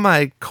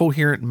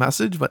semi-coherent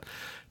message, but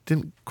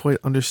didn't quite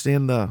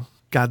understand the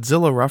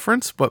Godzilla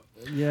reference. But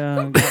yeah,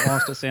 I got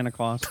lost at Santa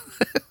Claus.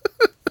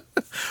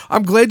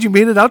 I'm glad you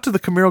made it out to the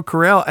Camaro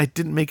Corral. I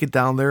didn't make it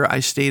down there. I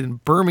stayed in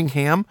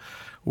Birmingham,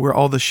 where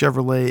all the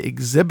Chevrolet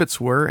exhibits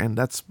were, and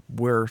that's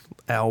where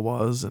Al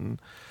was,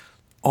 and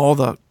all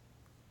the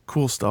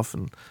cool stuff.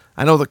 And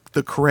I know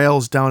the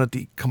Corral's down at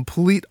the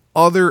complete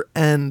other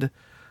end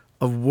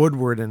of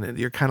Woodward, and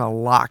you're kind of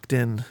locked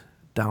in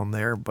down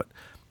there. But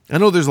I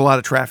know there's a lot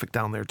of traffic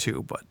down there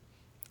too. But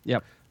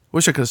yep,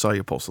 wish I could have saw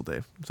you, Postal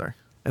Dave. I'm sorry.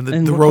 And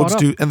And the we're roads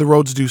caught do, up. and the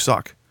roads do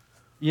suck.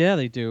 Yeah,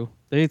 they do.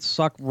 They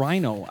suck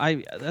rhino.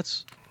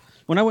 That's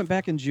when I went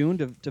back in June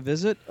to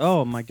visit.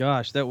 Oh my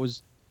gosh,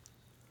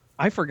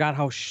 I forgot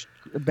how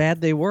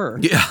bad they were.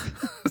 Yeah,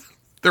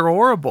 they're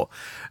horrible.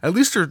 At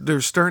least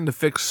they're starting to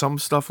fix some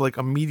stuff like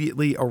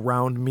immediately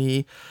around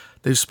me.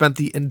 They've spent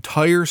the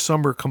entire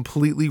summer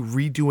completely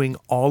redoing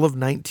all of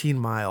 19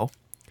 Mile.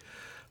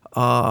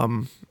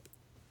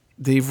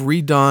 They've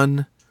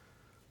redone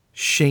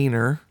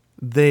Shaner.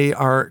 They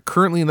are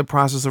currently in the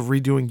process of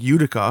redoing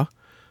Utica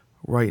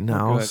right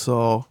now. good.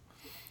 So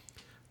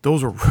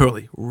those are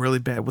really, really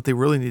bad. What they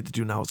really need to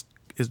do now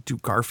is do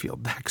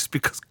Garfield next,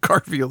 because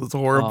Garfield is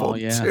horrible Oh,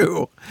 yeah.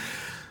 too.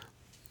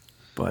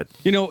 But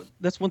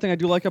That's one thing I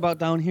do like about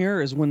down here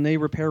is when they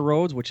repair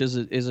roads, which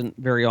isn't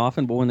very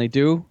often, but when they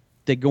do,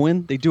 they go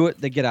in, they do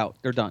it, they get out,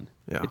 they're done.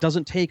 Yeah. It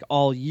doesn't take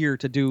all year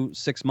to do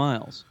 6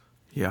 miles.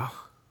 yeah,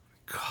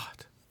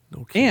 God,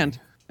 no kidding. And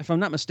if I'm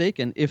not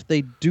mistaken, if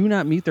they do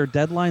not meet their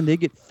deadline, they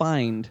get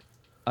fined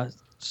a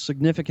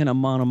significant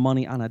amount of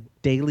money on a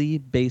daily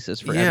basis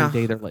for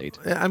every day they're late.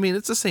 I mean,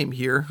 it's the same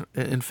here.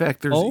 In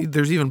fact, Oh?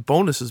 there's even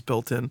bonuses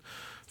built in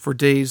for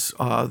days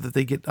that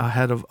they get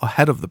ahead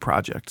of the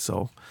project.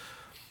 So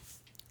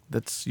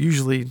that's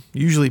usually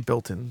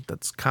built in.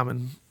 That's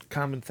common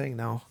thing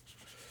now.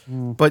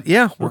 But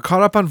yeah, we're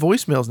caught up on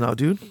voicemails now,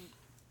 dude.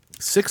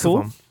 6 Cool.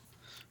 of them.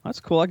 That's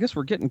cool. I guess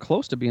we're getting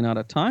close to being out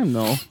of time,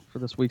 though, for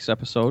this week's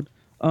episode.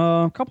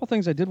 A couple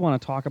things I did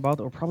want to talk about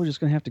that we're probably just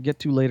going to have to get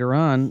to later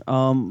on.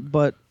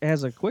 But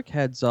as a quick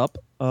heads up,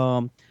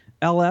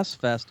 LS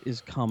Fest is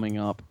coming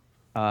up,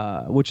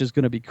 which is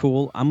going to be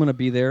cool. I'm going to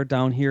be there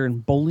down here in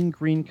Bowling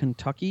Green,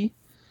 Kentucky.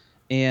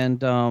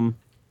 And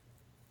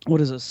what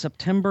is it,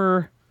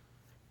 September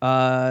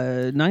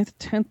 9th,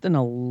 10th, and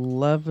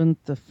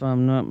 11th, if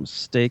I'm not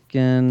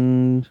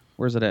mistaken.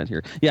 Where's it at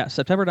here? Yeah,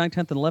 September 9th,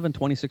 10th, and 11th,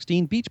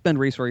 2016, Beach Bend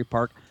Raceway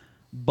Park,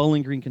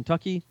 Bowling Green,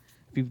 Kentucky.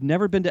 If you've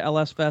never been to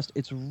LS Fest,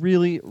 it's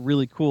really,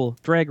 really cool.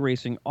 Drag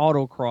racing,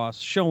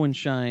 autocross, show and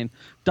shine,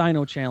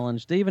 dyno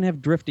challenge. They even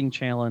have drifting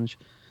challenge,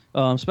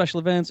 special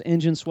events,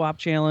 engine swap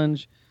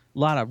challenge. A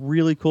lot of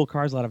really cool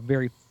cars, a lot of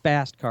very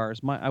fast cars.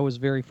 I was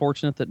very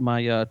fortunate that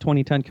my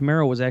 2010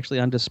 Camaro was actually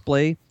on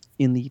display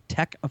in the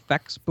Tech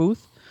Effects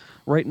booth,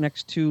 right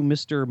next to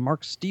Mr.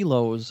 Mark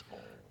Stelo's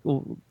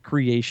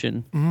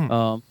creation.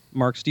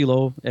 Mark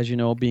Stelo, as you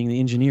know, being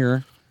the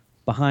engineer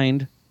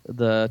behind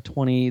the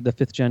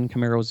 5th gen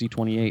Camaro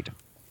Z28.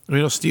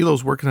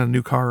 Stelo's working on a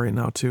new car right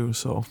now too,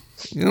 so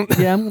yeah,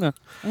 I'm gonna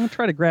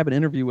try to grab an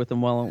interview with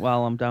him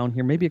while I'm down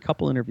here, maybe a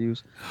couple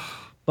interviews.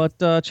 But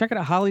check it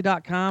out,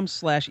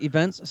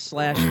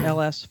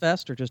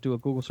 holly.com/events/LSFest, or just do a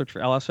Google search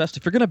for LS Fest.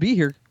 If you're gonna be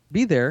here,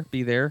 be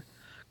there.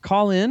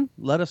 Call in,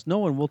 let us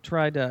know, and we'll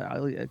try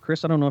to.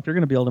 Chris, I don't know if you're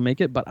gonna be able to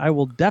make it, but I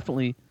will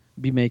definitely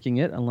be making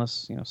it,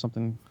 unless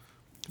something.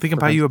 They can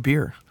buy you a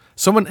beer.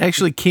 Someone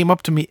actually came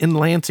up to me in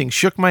Lansing,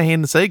 shook my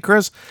hand, and said, "Hey,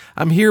 Chris,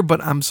 I'm here,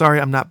 but I'm sorry,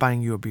 I'm not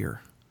buying you a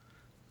beer."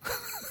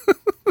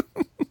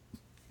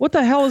 What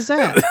the hell is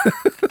that?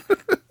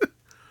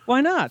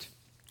 Why not?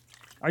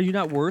 Are you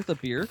not worth a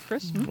beer,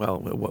 Chris? Well,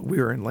 we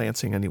were in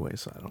Lansing anyway,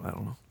 so I don't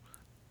know.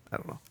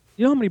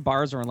 You know how many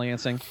bars are in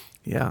Lansing?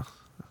 Yeah.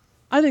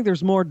 I think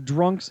there's more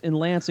drunks in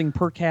Lansing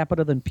per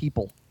capita than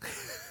people.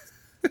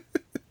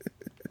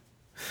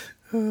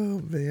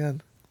 Oh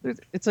man.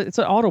 It's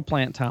an auto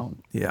plant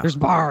town. Yeah. There's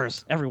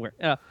bars everywhere.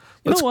 Yeah.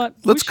 You know what?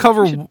 Let's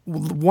cover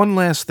one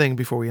last thing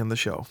before we end the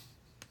show.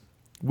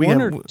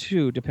 One or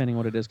two, depending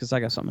what it is, because I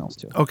got something else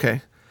too.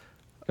 Okay.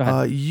 Go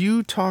ahead.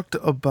 You talked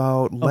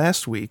about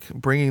last week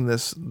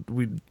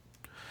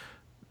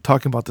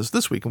talking about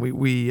this week, and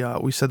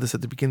we said this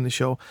at the beginning of the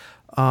show.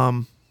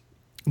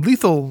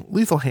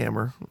 Lethal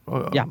Hammer.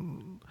 Yeah.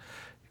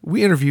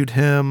 We interviewed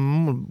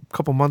him a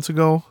couple months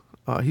ago.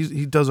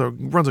 He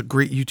runs a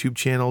great YouTube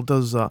channel,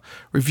 does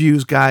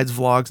reviews, guides,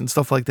 vlogs, and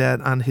stuff like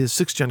that on his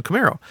 6th gen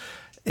Camaro.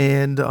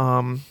 And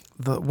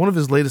one of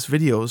his latest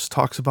videos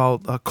talks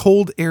about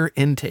cold air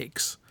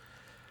intakes.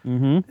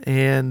 Mm-hmm.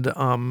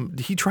 And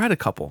he tried a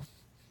couple.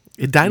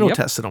 It dyno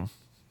tested them.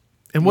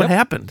 And what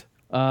happened?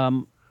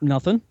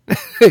 Nothing.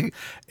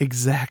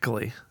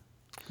 Exactly.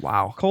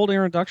 Wow. Cold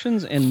air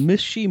inductions and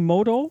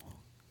Mishimoto.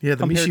 Yeah,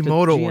 the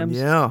Mishimoto one.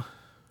 Yeah.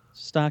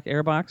 Stock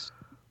airbox.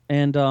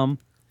 And when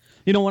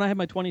I had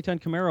my 2010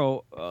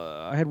 Camaro,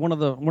 I had one of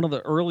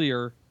the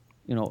earlier,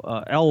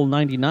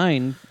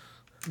 L99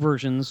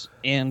 versions,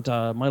 and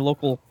my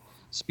local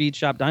speed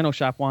shop, dyno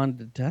shop, wanted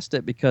to test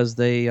it because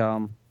they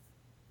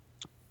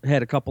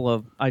had a couple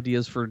of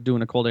ideas for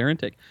doing a cold air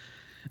intake,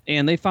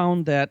 and they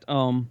found that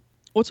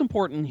what's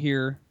important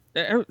here.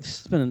 This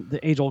has been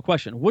the age-old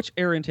question: which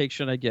air intake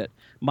should I get?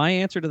 My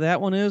answer to that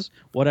one is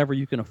whatever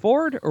you can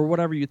afford or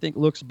whatever you think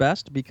looks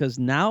best, because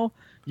now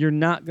you're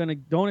not going to,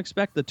 don't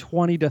expect the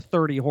 20 to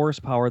 30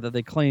 horsepower that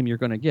they claim you're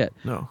going to get.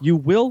 No. You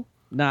will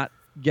not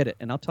get it,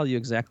 and I'll tell you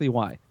exactly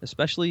why,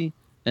 especially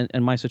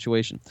in my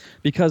situation.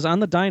 Because on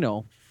the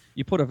dyno,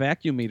 you put a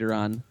vacuum meter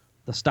on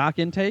the stock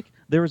intake,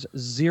 there's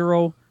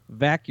zero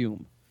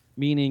vacuum,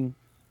 meaning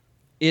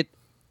it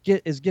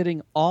is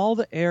getting all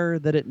the air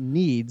that it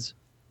needs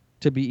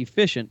to be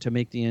efficient to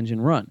make the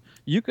engine run.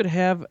 You could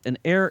have an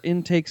air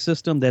intake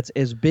system that's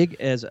as big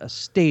as a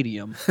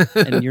stadium,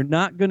 and you're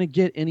not going to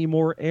get any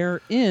more air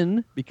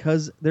in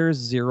because there's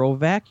zero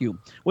vacuum.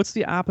 What's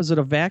the opposite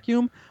of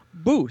vacuum?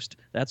 Boost.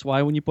 That's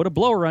why when you put a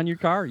blower on your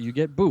car, you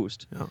get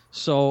boost. Yeah.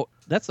 So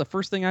that's the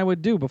first thing I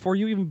would do before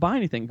you even buy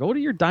anything. Go to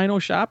your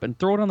dyno shop and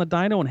throw it on the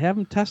dyno and have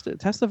them test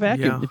the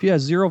vacuum. Yeah. If you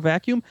have zero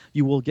vacuum,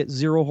 you will get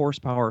 0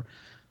 horsepower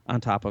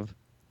on top of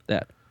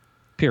that.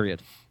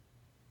 Period.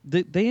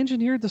 They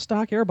engineered the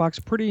stock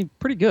airbox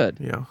pretty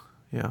good.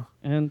 Yeah.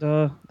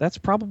 And that's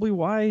probably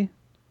why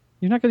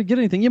you're not going to get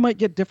anything. You might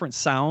get different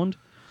sound.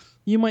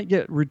 You might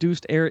get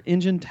reduced air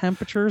engine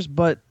temperatures,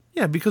 but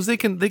yeah, because they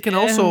can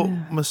also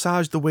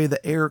massage the way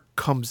the air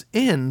comes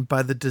in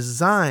by the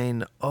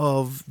design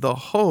of the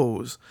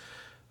hose.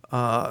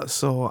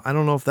 So I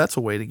don't know if that's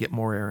a way to get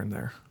more air in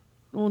there.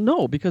 Well,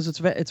 no, because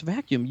it's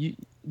vacuum.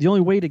 The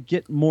only way to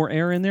get more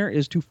air in there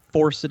is to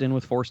force it in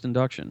with forced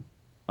induction.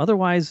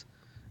 Otherwise,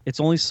 it's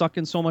only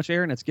sucking so much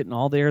air and it's getting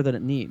all the air that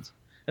it needs.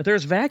 If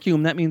there's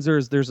vacuum, that means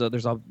there's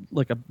a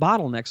like a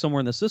bottleneck somewhere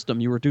in the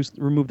system. You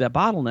remove that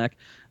bottleneck,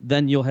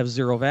 then you'll have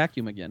 0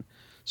 vacuum again.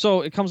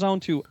 So it comes down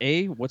to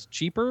A, what's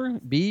cheaper,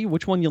 B,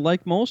 which one you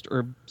like most,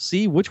 or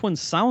C, which one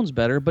sounds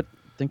better. But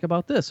think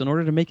about this. In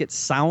order to make it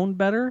sound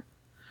better,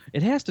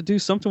 it has to do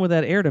something with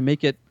that air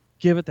to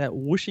give it that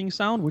whooshing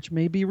sound, which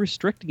may be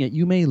restricting it.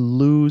 You may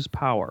lose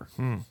power.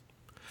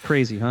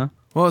 Crazy, huh?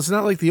 Well, it's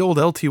not like the old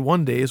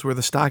LT1 days where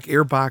the stock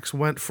airbox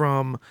went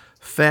from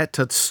fat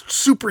to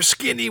super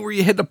skinny where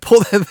you had to pull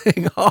that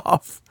thing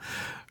off.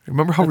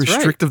 Remember how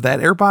restrictive that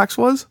airbox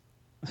was?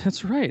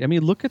 That's right. I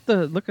mean, look at.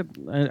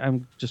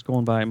 I'm just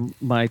going by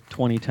my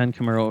 2010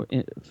 Camaro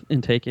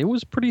intake. It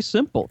was pretty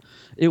simple.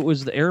 It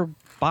was the air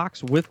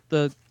box with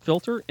the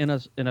filter in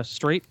a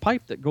straight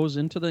pipe that goes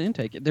into the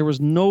intake. There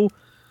was no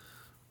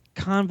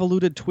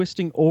convoluted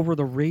twisting over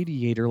the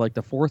radiator like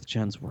the 4th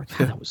gens were.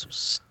 God, that was so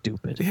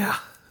stupid. Yeah.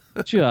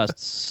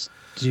 Just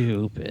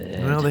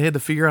stupid. Well, they had to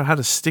figure out how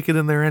to stick it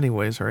in there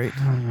anyways, right?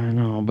 I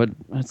know, but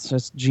that's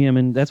GM,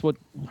 and that's what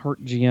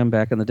hurt GM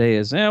back in the day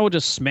is, we'll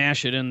just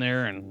smash it in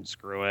there and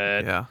screw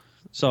it. Yeah.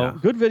 So Yeah.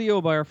 good video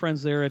by our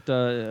friends there at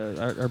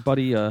our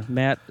buddy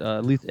Matt,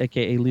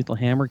 a.k.a. Lethal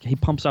Hammer. He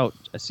pumps out,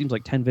 it seems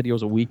like 10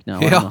 videos a week now.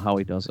 I don't know how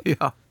he does it.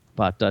 Yeah.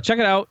 But check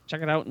it out,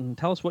 and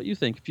tell us what you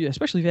think,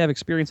 especially if you have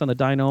experience on the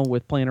dyno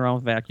with playing around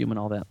with vacuum and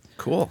all that.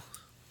 Cool.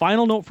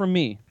 Final note from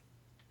me.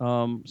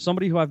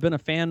 Somebody who I've been a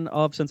fan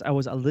of since I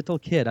was a little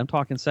kid. I'm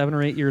talking 7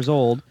 or 8 years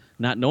old,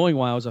 not knowing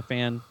why I was a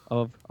fan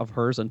of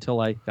hers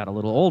until I got a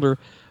little older.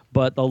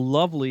 But the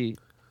lovely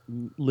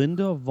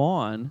Linda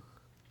Vaughn,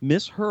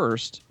 Miss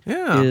Hurst,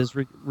 is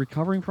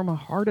recovering from a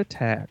heart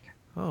attack.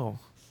 Oh.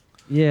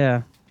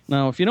 Yeah.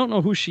 Now, if you don't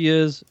know who she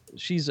is,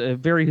 she's a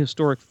very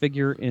historic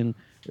figure in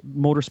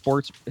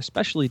motorsports,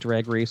 especially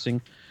drag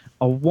racing.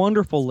 A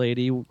wonderful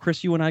lady.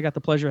 Chris, you and I got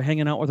the pleasure of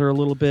hanging out with her a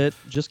little bit,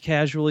 just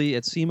casually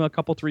at SEMA a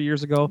couple, 3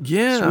 years ago.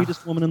 Yeah.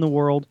 Sweetest woman in the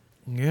world.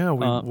 Yeah,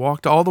 we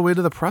walked all the way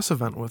to the press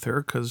event with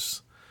her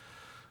because,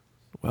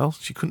 well,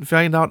 she couldn't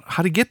find out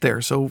how to get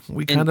there, so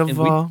we kind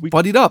of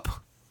buddied up.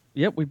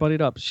 Yep, we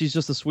buddied up. She's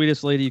just the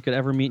sweetest lady you could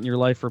ever meet in your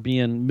life for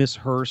being Miss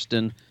Hurst,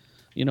 and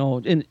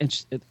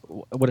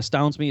what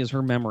astounds me is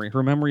her memory.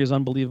 Her memory is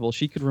unbelievable.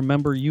 She could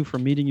remember you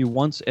from meeting you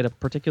once at a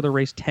particular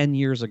race 10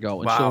 years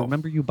ago, and she'll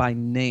remember you by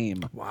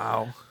name.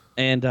 Wow.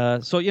 And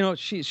so,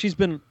 she's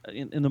been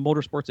in the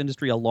motorsports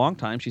industry a long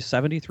time. She's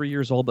 73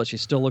 years old, but she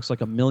still looks like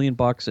 $1 million.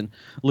 And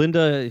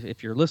Linda,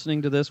 if you're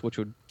listening to this,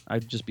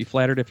 I'd just be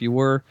flattered if you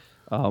were,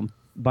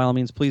 by all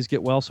means, please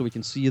get well so we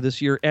can see you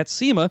this year at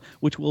SEMA,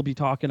 which we'll be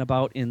talking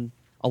about in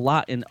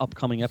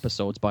upcoming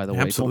episodes, by the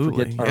way.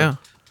 Absolutely, Don't forget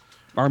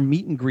our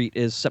meet and greet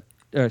is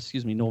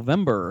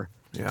November.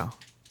 Yeah.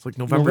 It's like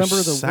November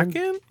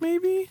 2nd,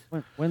 maybe?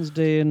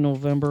 Wednesday in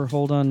November.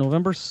 Hold on.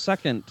 November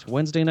 2nd.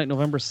 Wednesday night,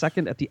 November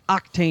 2nd at the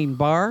Octane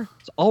Bar.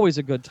 It's always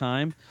a good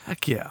time.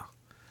 Heck yeah.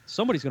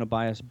 Somebody's going to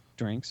buy us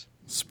drinks.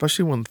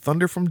 Especially when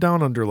Thunder from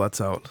Down Under lets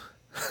out.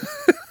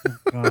 Oh,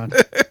 God.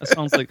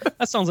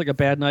 That sounds like a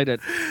bad night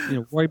at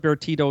Roy Bear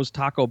Tito's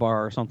Taco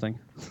Bar or something.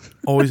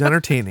 Always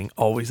entertaining.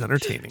 Always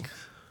entertaining.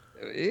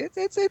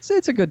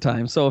 It's a good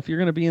time. So if you're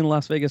going to be in the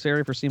Las Vegas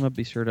area for SEMA,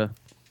 be sure to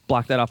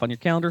block that off on your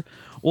calendar.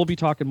 We'll be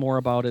talking more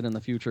about it in the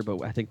future,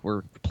 but I think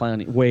we're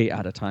planning way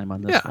out of time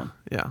on this one.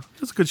 Yeah.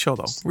 It's a good show,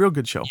 though. Real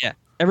good show. Yeah.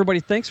 Everybody,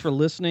 thanks for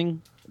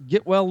listening.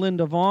 Get well,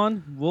 Linda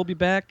Vaughn. We'll be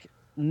back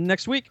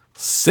next week.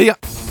 See ya.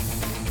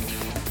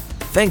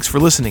 Thanks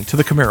for listening to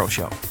The Camaro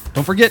Show.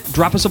 Don't forget,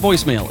 drop us a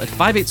voicemail at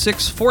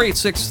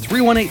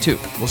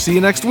 586-486-3182. We'll see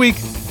you next week.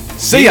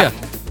 See ya.